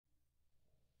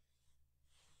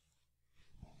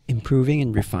Improving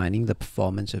and refining the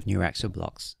performance of neuraxial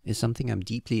blocks is something I'm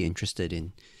deeply interested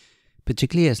in,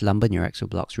 particularly as lumbar neuraxial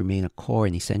blocks remain a core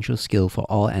and essential skill for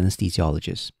all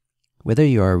anesthesiologists, whether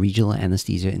you are a regional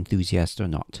anesthesia enthusiast or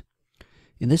not.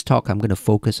 In this talk, I'm going to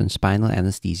focus on spinal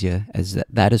anesthesia as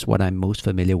that is what I'm most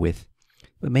familiar with,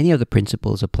 but many of the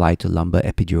principles apply to lumbar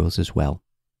epidurals as well.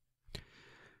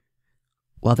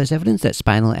 While there's evidence that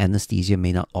spinal anesthesia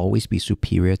may not always be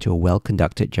superior to a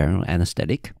well-conducted general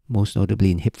anesthetic, most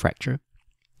notably in hip fracture,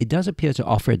 it does appear to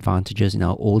offer advantages in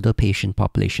our older patient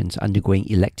populations undergoing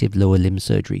elective lower limb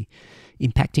surgery,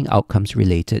 impacting outcomes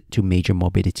related to major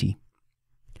morbidity.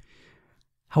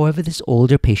 However, this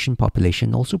older patient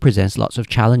population also presents lots of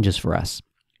challenges for us,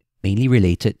 mainly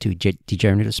related to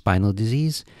degenerative spinal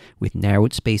disease with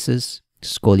narrowed spaces,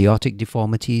 scoliotic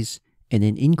deformities, and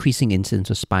an increasing incidence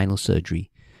of spinal surgery,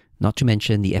 not to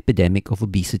mention the epidemic of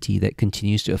obesity that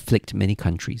continues to afflict many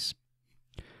countries.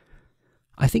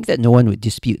 I think that no one would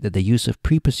dispute that the use of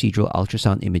pre-procedural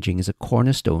ultrasound imaging is a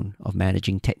cornerstone of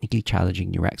managing technically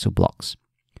challenging neuraxial blocks.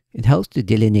 It helps to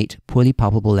delineate poorly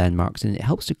palpable landmarks, and it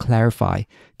helps to clarify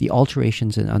the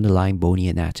alterations in underlying bony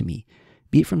anatomy,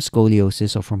 be it from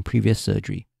scoliosis or from previous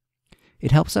surgery.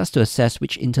 It helps us to assess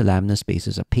which interlaminar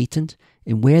spaces are patent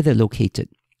and where they're located,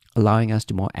 allowing us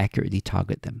to more accurately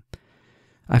target them.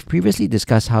 I've previously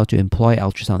discussed how to employ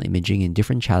ultrasound imaging in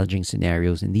different challenging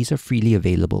scenarios, and these are freely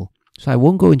available, so I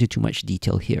won't go into too much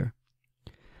detail here.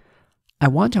 I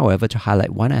want, however, to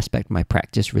highlight one aspect of my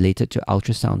practice related to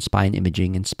ultrasound spine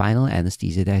imaging and spinal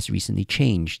anesthesia that has recently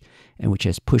changed and which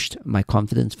has pushed my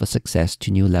confidence for success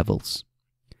to new levels.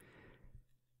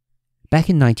 Back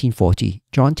in 1940,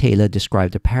 John Taylor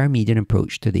described a paramedian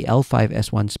approach to the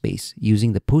L5-S1 space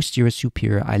using the posterior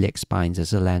superior iliac spines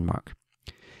as a landmark.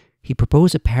 He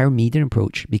proposed a paramedian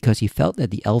approach because he felt that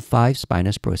the L5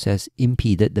 spinous process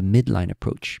impeded the midline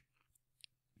approach.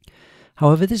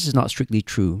 However, this is not strictly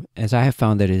true, as I have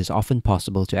found that it is often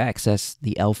possible to access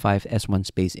the L5-S1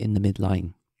 space in the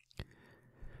midline.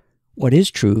 What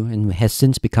is true, and has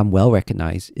since become well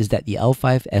recognized, is that the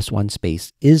L5-S1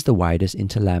 space is the widest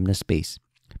interlaminar space,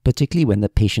 particularly when the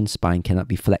patient's spine cannot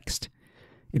be flexed.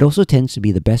 It also tends to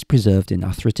be the best preserved in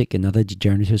arthritic and other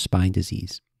degenerative spine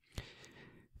disease.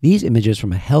 These images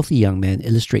from a healthy young man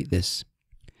illustrate this.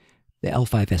 The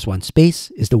L5-S1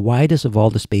 space is the widest of all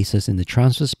the spaces in the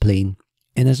transverse plane,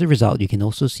 and as a result, you can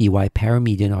also see why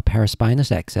paramedian or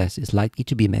paraspinous access is likely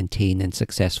to be maintained and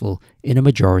successful in a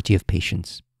majority of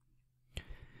patients.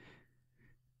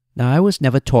 Now, I was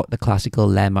never taught the classical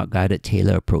landmark-guided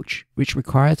Taylor approach, which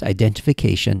requires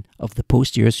identification of the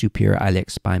posterior superior iliac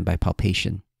spine by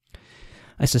palpation.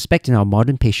 I suspect in our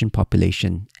modern patient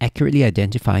population, accurately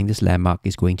identifying this landmark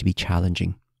is going to be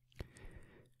challenging.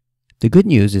 The good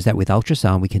news is that with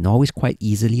ultrasound, we can always quite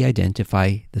easily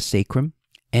identify the sacrum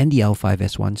and the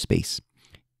L5-S1 space,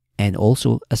 and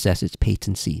also assess its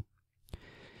patency.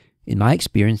 In my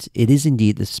experience, it is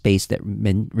indeed the space that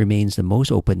remains the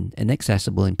most open and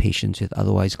accessible in patients with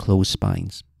otherwise closed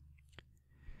spines.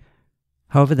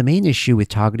 However, the main issue with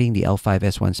targeting the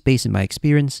L5-S1 space in my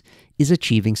experience is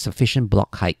achieving sufficient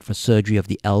block height for surgery of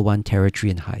the L1 territory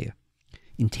and higher.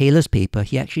 In Taylor's paper,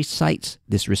 he actually cites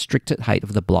this restricted height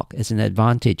of the block as an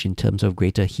advantage in terms of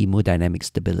greater hemodynamic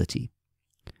stability.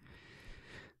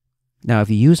 Now, if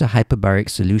you use a hypobaric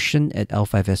solution at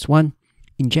L5-S1,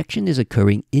 injection is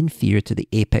occurring inferior to the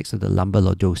apex of the lumbar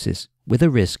lordosis with a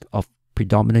risk of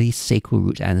predominantly sacral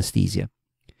root anesthesia.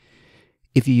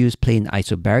 If you use plain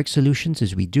isobaric solutions,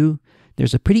 as we do,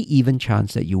 there's a pretty even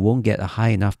chance that you won't get a high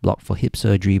enough block for hip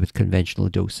surgery with conventional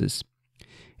doses.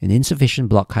 An insufficient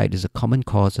block height is a common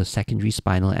cause of secondary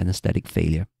spinal anesthetic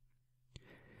failure.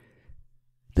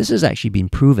 This has actually been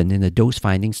proven in a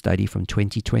dose-finding study from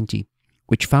 2020,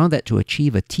 which found that to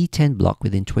achieve a T10 block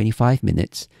within 25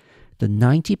 minutes, the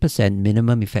 90%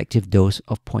 minimum effective dose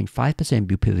of 0.5%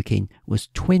 bupivacaine was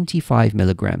 25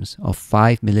 milligrams or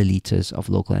 5 milliliters of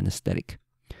local anesthetic.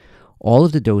 All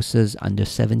of the doses under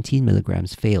 17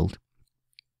 milligrams failed.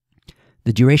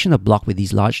 The duration of block with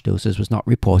these large doses was not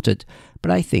reported, but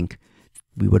I think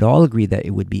we would all agree that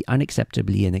it would be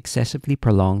unacceptably and excessively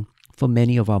prolonged for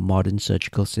many of our modern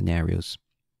surgical scenarios.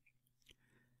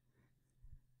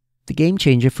 The game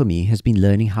changer for me has been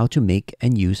learning how to make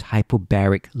and use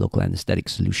hypobaric local anesthetic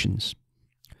solutions.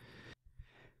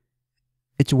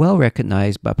 It's well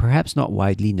recognized, but perhaps not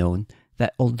widely known,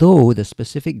 that although the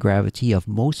specific gravity of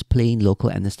most plain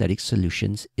local anesthetic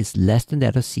solutions is less than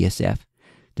that of CSF,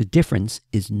 the difference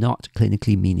is not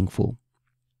clinically meaningful.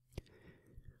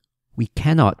 We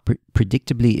cannot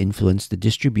predictably influence the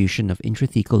distribution of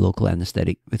intrathecal local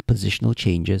anesthetic with positional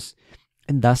changes,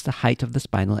 and thus the height of the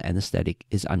spinal anesthetic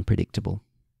is unpredictable.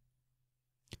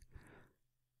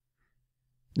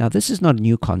 Now, this is not a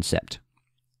new concept.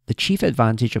 The chief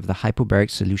advantage of the hypobaric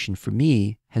solution for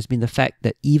me has been the fact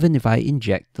that even if I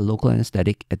inject the local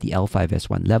anesthetic at the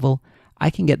L5-S1 level, I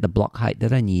can get the block height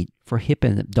that I need for hip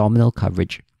and abdominal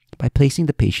coverage by placing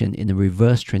the patient in a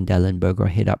reverse Trendelenburg or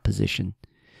head-up position.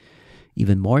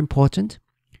 Even more important,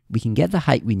 we can get the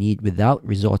height we need without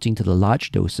resorting to the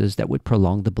large doses that would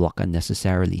prolong the block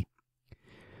unnecessarily.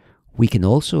 We can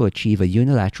also achieve a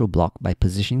unilateral block by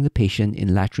positioning the patient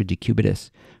in lateral decubitus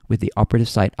with the operative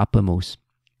site uppermost,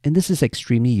 and this is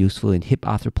extremely useful in hip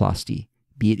arthroplasty,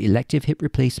 be it elective hip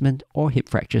replacement or hip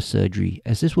fracture surgery,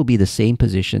 as this will be the same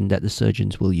position that the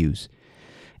surgeons will use.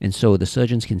 And so the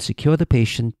surgeons can secure the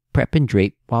patient, prep and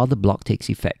drape while the block takes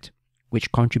effect,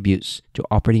 which contributes to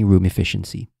operating room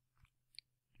efficiency.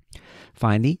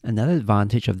 Finally, another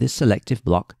advantage of this selective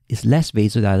block is less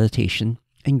vasodilatation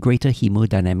and greater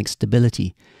hemodynamic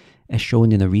stability, as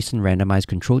shown in a recent randomized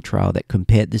controlled trial that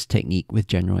compared this technique with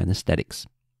general anesthetics.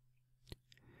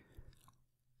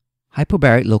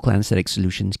 Hypobaric local anesthetic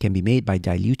solutions can be made by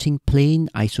diluting plain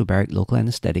isobaric local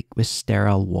anesthetic with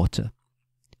sterile water.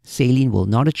 Saline will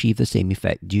not achieve the same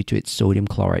effect due to its sodium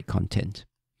chloride content.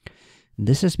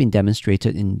 This has been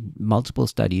demonstrated in multiple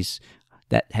studies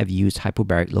that have used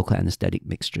hypobaric local anesthetic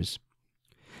mixtures.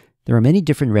 There are many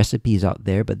different recipes out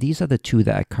there, but these are the two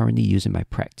that I currently use in my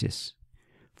practice.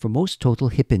 For most total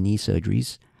hip and knee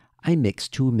surgeries, I mix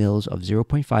 2 ml of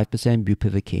 0.5%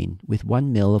 bupivacaine with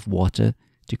 1 ml of water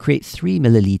to create 3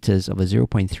 milliliters of a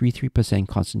 0.33%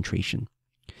 concentration.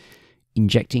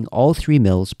 Injecting all 3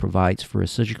 ml provides for a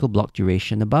surgical block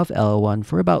duration above L1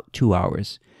 for about 2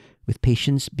 hours, with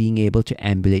patients being able to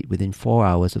ambulate within 4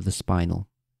 hours of the spinal.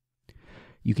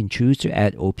 You can choose to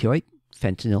add opioid,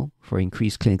 fentanyl for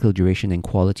increased clinical duration and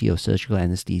quality of surgical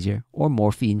anesthesia, or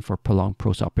morphine for prolonged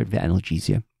postoperative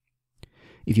analgesia.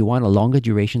 If you want a longer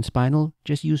duration spinal,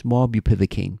 just use more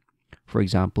bupivacaine. For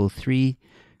example, 3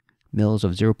 ml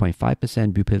of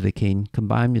 0.5% bupivacaine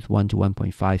combined with 1 to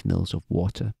 1.5 ml of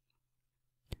water.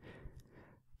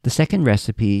 The second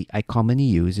recipe I commonly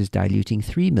use is diluting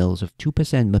 3 ml of 2%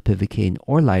 mepivacaine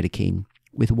or lidocaine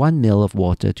with 1 ml of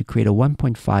water to create a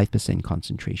 1.5%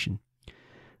 concentration.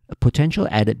 A potential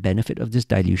added benefit of this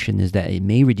dilution is that it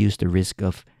may reduce the risk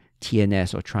of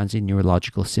TNS or transient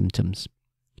neurological symptoms.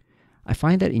 I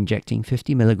find that injecting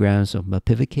 50 milligrams of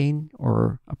mepivacaine,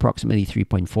 or approximately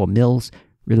 3.4 ml,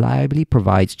 reliably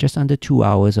provides just under 2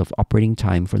 hours of operating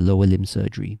time for lower limb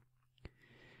surgery.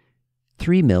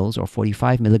 3 ml or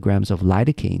 45 milligrams of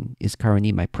lidocaine is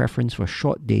currently my preference for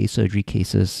short day surgery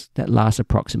cases that last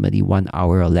approximately 1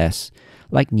 hour or less,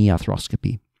 like knee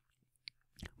arthroscopy.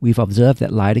 We've observed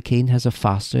that lidocaine has a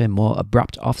faster and more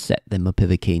abrupt offset than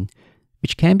mepivacaine,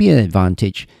 which can be an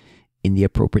advantage in the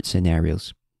appropriate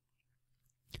scenarios.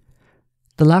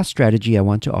 The last strategy I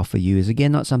want to offer you is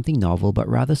again not something novel, but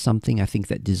rather something I think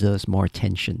that deserves more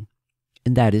attention,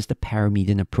 and that is the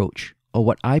paramedian approach, or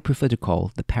what I prefer to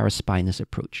call the paraspinous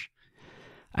approach.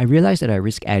 I realize that I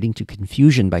risk adding to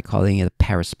confusion by calling it a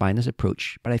paraspinous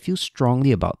approach, but I feel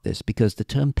strongly about this because the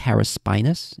term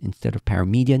paraspinous instead of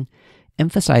paramedian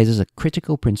emphasizes a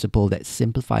critical principle that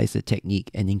simplifies the technique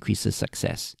and increases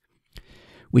success,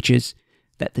 which is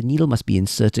that the needle must be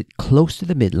inserted close to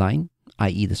the midline,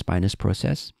 i.e. the spinous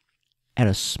process, at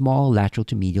a small lateral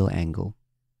to medial angle.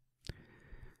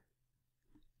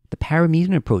 The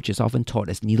paramedian approach is often taught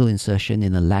as needle insertion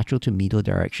in a lateral to medial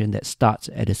direction that starts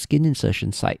at a skin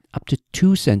insertion site up to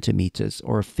 2 centimeters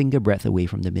or a finger breadth away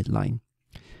from the midline.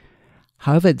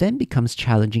 However, it then becomes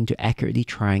challenging to accurately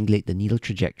triangulate the needle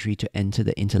trajectory to enter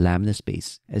the interlaminar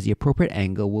space, as the appropriate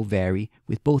angle will vary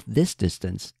with both this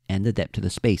distance and the depth of the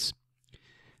space.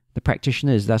 The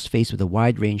practitioner is thus faced with a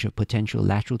wide range of potential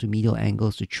lateral to medial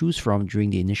angles to choose from during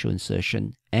the initial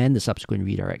insertion and the subsequent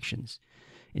redirections.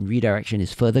 And redirection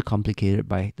is further complicated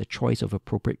by the choice of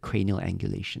appropriate cranial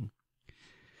angulation.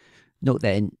 Note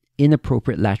that an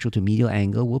inappropriate lateral to medial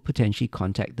angle will potentially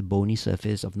contact the bony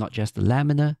surface of not just the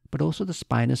laminar, but also the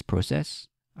spinous process,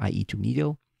 i.e. to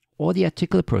medial, or the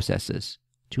articular processes,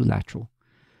 to lateral.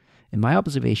 And my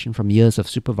observation from years of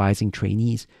supervising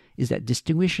trainees is that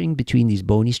distinguishing between these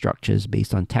bony structures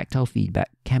based on tactile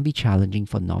feedback can be challenging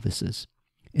for novices,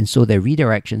 and so their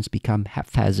redirections become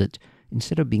haphazard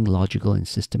instead of being logical and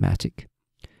systematic.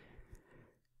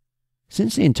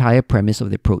 Since the entire premise of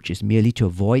the approach is merely to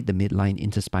avoid the midline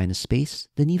interspinous space,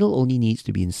 the needle only needs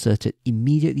to be inserted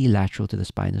immediately lateral to the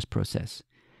spinous process.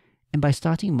 And by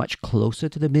starting much closer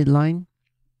to the midline,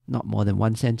 not more than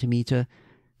 1 centimeter,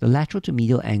 the lateral to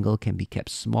medial angle can be kept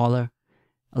smaller,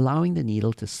 allowing the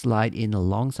needle to slide in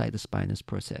alongside the spinous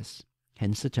process,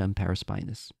 hence the term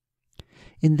paraspinous.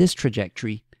 In this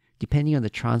trajectory, depending on the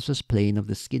transverse plane of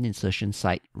the skin insertion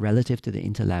site relative to the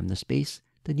interlaminar space,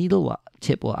 the needle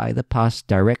tip will either pass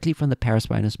directly from the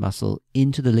paraspinous muscle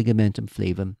into the ligamentum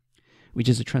flavum, which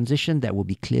is a transition that will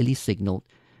be clearly signaled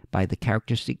by the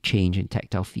characteristic change in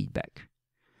tactile feedback.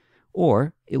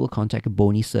 Or it will contact a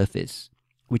bony surface,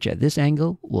 which at this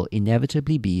angle will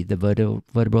inevitably be the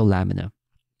vertebral lamina.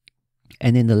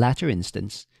 And in the latter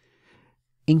instance,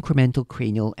 incremental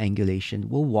cranial angulation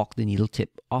will walk the needle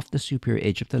tip off the superior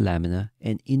edge of the lamina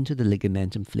and into the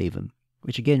ligamentum flavum,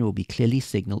 which again will be clearly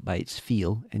signaled by its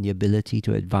feel and the ability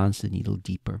to advance the needle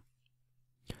deeper.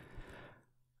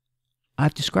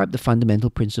 I've described the fundamental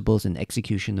principles and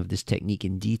execution of this technique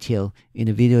in detail in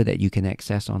a video that you can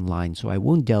access online, so I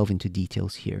won't delve into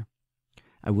details here.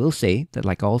 I will say that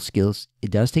like all skills,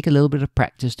 it does take a little bit of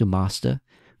practice to master,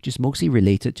 which is mostly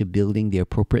related to building the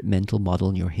appropriate mental model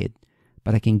in your head,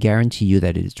 but I can guarantee you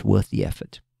that it is worth the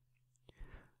effort.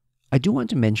 I do want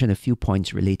to mention a few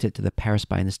points related to the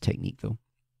paraspinous technique though.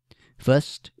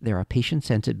 First, there are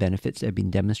patient-centered benefits that have been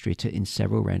demonstrated in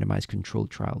several randomized controlled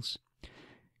trials.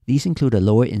 These include a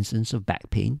lower incidence of back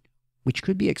pain, which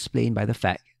could be explained by the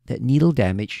fact that needle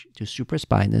damage to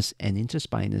supraspinous and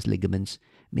interspinous ligaments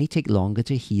may take longer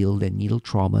to heal than needle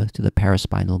trauma to the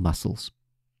paraspinal muscles.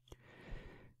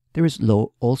 There is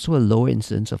also a lower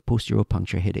incidence of posterior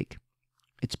puncture headache.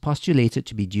 It's postulated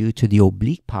to be due to the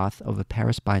oblique path of a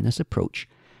paraspinous approach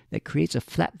that creates a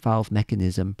flap valve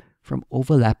mechanism from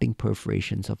overlapping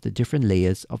perforations of the different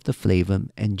layers of the flavum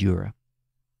and dura.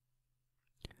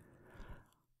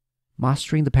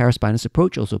 Mastering the paraspinous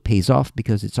approach also pays off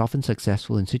because it's often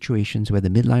successful in situations where the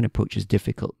midline approach is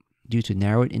difficult due to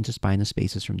narrowed interspinous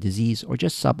spaces from disease or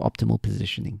just suboptimal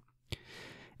positioning.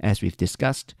 As we've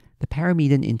discussed, the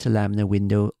paramedian interlaminar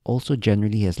window also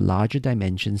generally has larger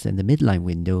dimensions than the midline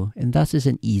window and thus is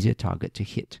an easier target to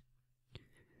hit.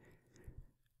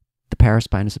 The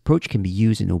paraspinous approach can be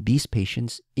used in obese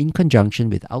patients in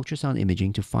conjunction with ultrasound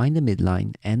imaging to find the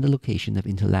midline and the location of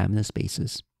interlaminar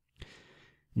spaces.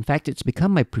 In fact, it's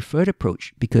become my preferred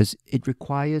approach because it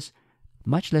requires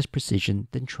much less precision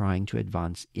than trying to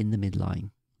advance in the midline.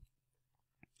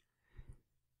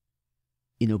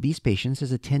 In obese patients,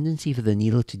 there's a tendency for the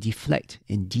needle to deflect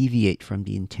and deviate from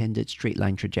the intended straight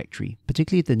line trajectory,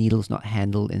 particularly if the needle is not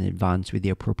handled and advanced with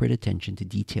the appropriate attention to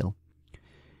detail.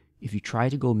 If you try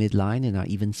to go midline and are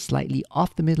even slightly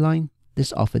off the midline,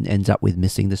 this often ends up with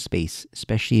missing the space,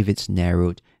 especially if it's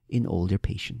narrowed in older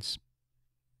patients.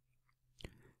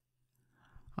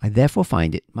 I therefore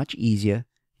find it much easier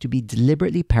to be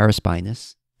deliberately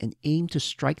paraspinous and aim to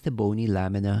strike the bony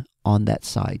lamina on that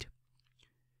side,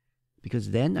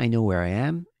 because then I know where I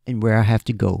am and where I have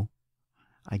to go.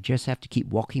 I just have to keep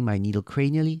walking my needle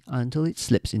cranially until it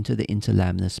slips into the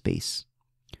interlaminar space.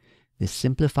 This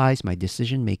simplifies my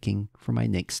decision making for my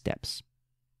next steps.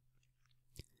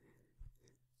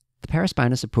 The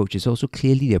paraspinous approach is also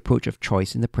clearly the approach of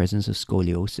choice in the presence of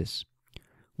scoliosis.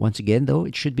 Once again, though,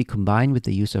 it should be combined with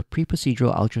the use of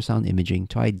pre-procedural ultrasound imaging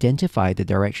to identify the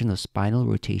direction of spinal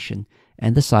rotation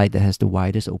and the side that has the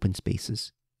widest open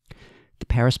spaces. The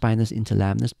paraspinous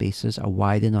interlaminar spaces are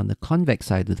widened on the convex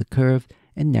side of the curve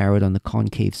and narrowed on the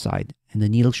concave side, and the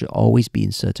needle should always be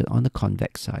inserted on the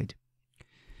convex side.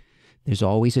 There's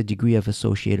always a degree of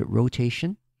associated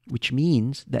rotation, which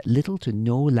means that little to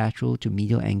no lateral to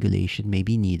medial angulation may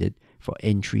be needed for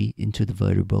entry into the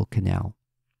vertebral canal.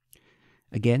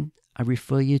 Again, I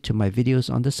refer you to my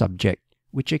videos on the subject,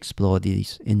 which explore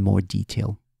these in more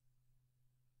detail.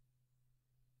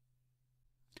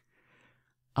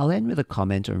 I'll end with a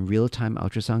comment on real-time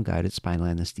ultrasound-guided spinal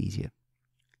anesthesia.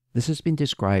 This has been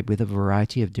described with a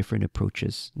variety of different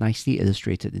approaches, nicely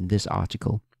illustrated in this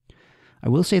article. I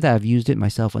will say that I've used it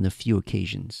myself on a few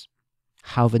occasions.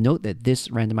 However, note that this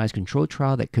randomized controlled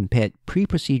trial that compared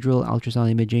pre-procedural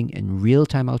ultrasound imaging and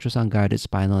real-time ultrasound-guided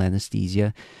spinal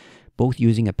anesthesia, both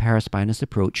using a paraspinous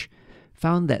approach,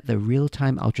 found that the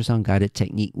real-time ultrasound-guided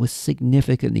technique was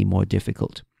significantly more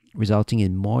difficult, resulting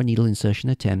in more needle insertion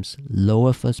attempts,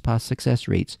 lower first-pass success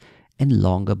rates, and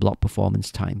longer block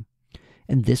performance time.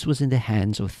 And this was in the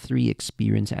hands of 3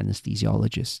 experienced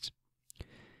anesthesiologists.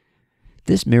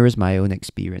 This mirrors my own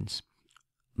experience.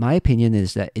 My opinion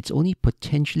is that it's only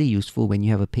potentially useful when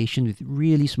you have a patient with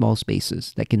really small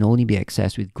spaces that can only be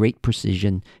accessed with great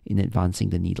precision in advancing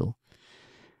the needle.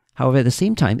 However, at the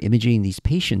same time, imaging in these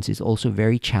patients is also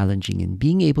very challenging, and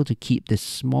being able to keep this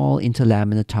small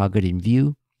interlaminar target in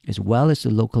view, as well as to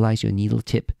localize your needle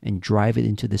tip and drive it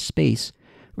into the space,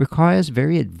 requires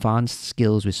very advanced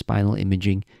skills with spinal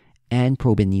imaging and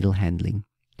probe and needle handling.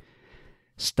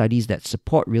 Studies that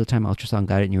support real-time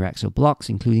ultrasound-guided neuraxial blocks,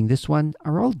 including this one,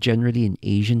 are all generally in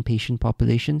Asian patient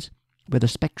populations, where the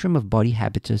spectrum of body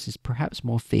habitus is perhaps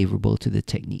more favorable to the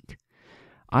technique.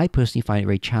 I personally find it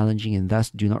very challenging and thus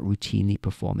do not routinely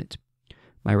perform it.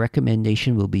 My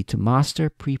recommendation will be to master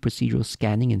pre-procedural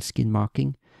scanning and skin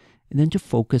marking, and then to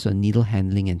focus on needle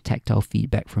handling and tactile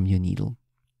feedback from your needle.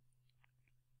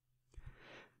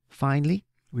 Finally,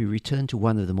 we return to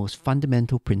one of the most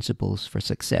fundamental principles for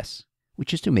success,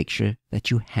 which is to make sure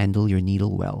that you handle your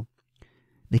needle well.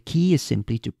 The key is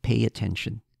simply to pay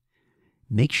attention.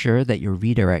 Make sure that your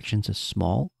redirections are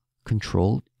small,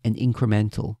 controlled, and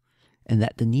incremental, and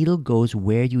that the needle goes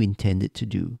where you intend it to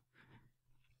do.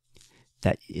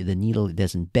 That the needle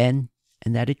doesn't bend,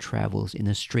 and that it travels in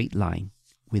a straight line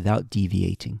without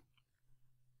deviating.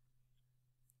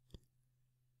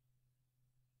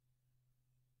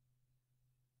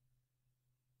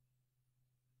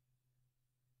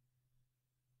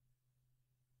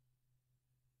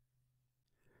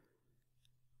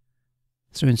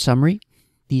 So in summary,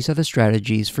 these are the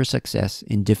strategies for success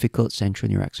in difficult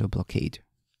central neuraxial blockade.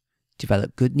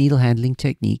 Develop good needle handling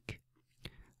technique.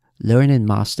 Learn and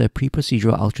master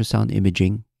pre-procedural ultrasound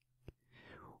imaging.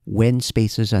 When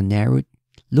spaces are narrowed,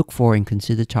 look for and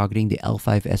consider targeting the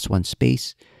L5-S1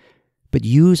 space, but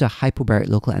use a hypobaric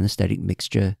local anesthetic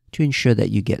mixture to ensure that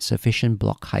you get sufficient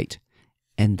block height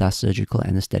and thus surgical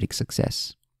anesthetic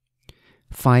success.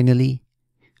 Finally,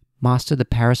 master the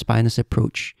paraspinous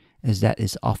approach, as that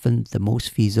is often the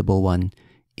most feasible one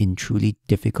in truly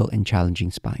difficult and challenging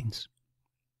spines.